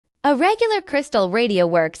A regular crystal radio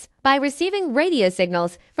works by receiving radio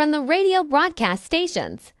signals from the radio broadcast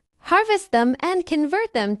stations, harvest them, and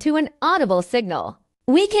convert them to an audible signal.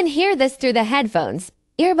 We can hear this through the headphones,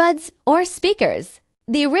 earbuds, or speakers.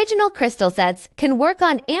 The original crystal sets can work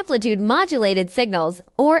on amplitude-modulated signals,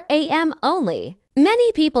 or AM only.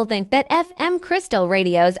 Many people think that FM crystal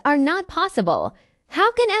radios are not possible.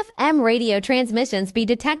 How can FM radio transmissions be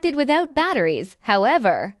detected without batteries,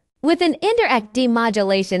 however? With an indirect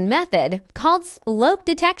demodulation method called slope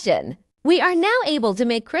detection, we are now able to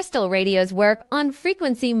make crystal radios work on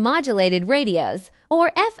frequency-modulated radios,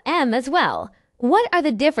 or FM as well. What are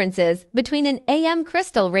the differences between an AM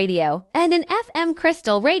crystal radio and an FM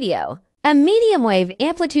crystal radio? A medium-wave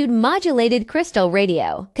amplitude-modulated crystal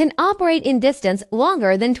radio can operate in distance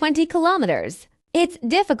longer than 20 kilometers. It's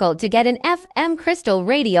difficult to get an FM crystal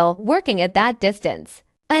radio working at that distance.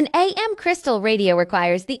 An AM crystal radio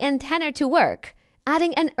requires the antenna to work.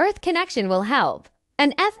 Adding an earth connection will help.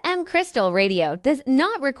 An FM crystal radio does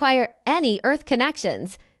not require any earth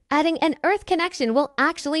connections. Adding an earth connection will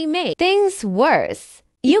actually make things worse.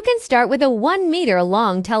 You can start with a 1-meter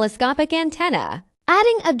long telescopic antenna.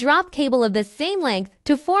 Adding a drop cable of the same length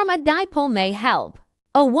to form a dipole may help.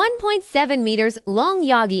 A 1.7 meters long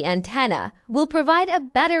Yagi antenna will provide a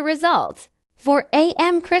better result. For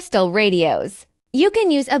AM crystal radios, you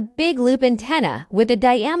can use a big loop antenna with a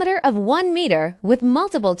diameter of 1 meter with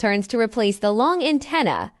multiple turns to replace the long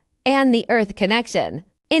antenna and the earth connection.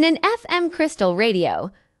 In an FM crystal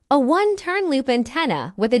radio, a 1-turn loop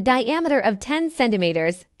antenna with a diameter of 10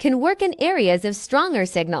 centimeters can work in areas of stronger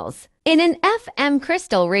signals. In an FM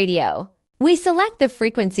crystal radio, we select the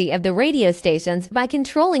frequency of the radio stations by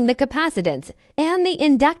controlling the capacitance and the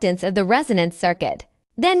inductance of the resonance circuit.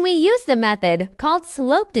 Then we use the method called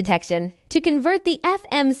slope detection to convert the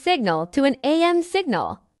FM signal to an AM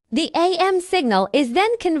signal. The AM signal is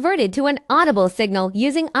then converted to an audible signal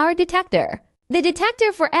using our detector. The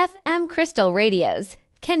detector for FM crystal radios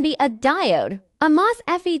can be a diode, a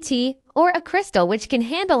MOSFET, or a crystal which can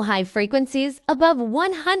handle high frequencies above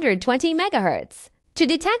 120 megahertz. To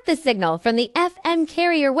detect the signal from the FM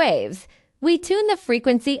carrier waves, we tune the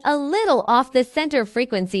frequency a little off the center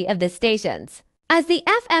frequency of the stations. As the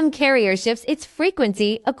FM carrier shifts its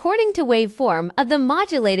frequency according to waveform of the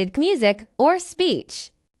modulated music or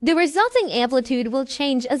speech, the resulting amplitude will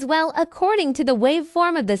change as well according to the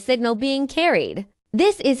waveform of the signal being carried.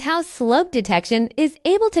 This is how slope detection is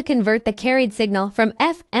able to convert the carried signal from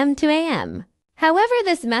FM to AM. However,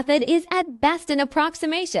 this method is at best an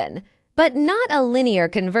approximation, but not a linear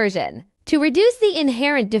conversion. To reduce the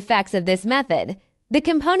inherent defects of this method, the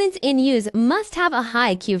components in use must have a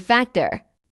high Q factor.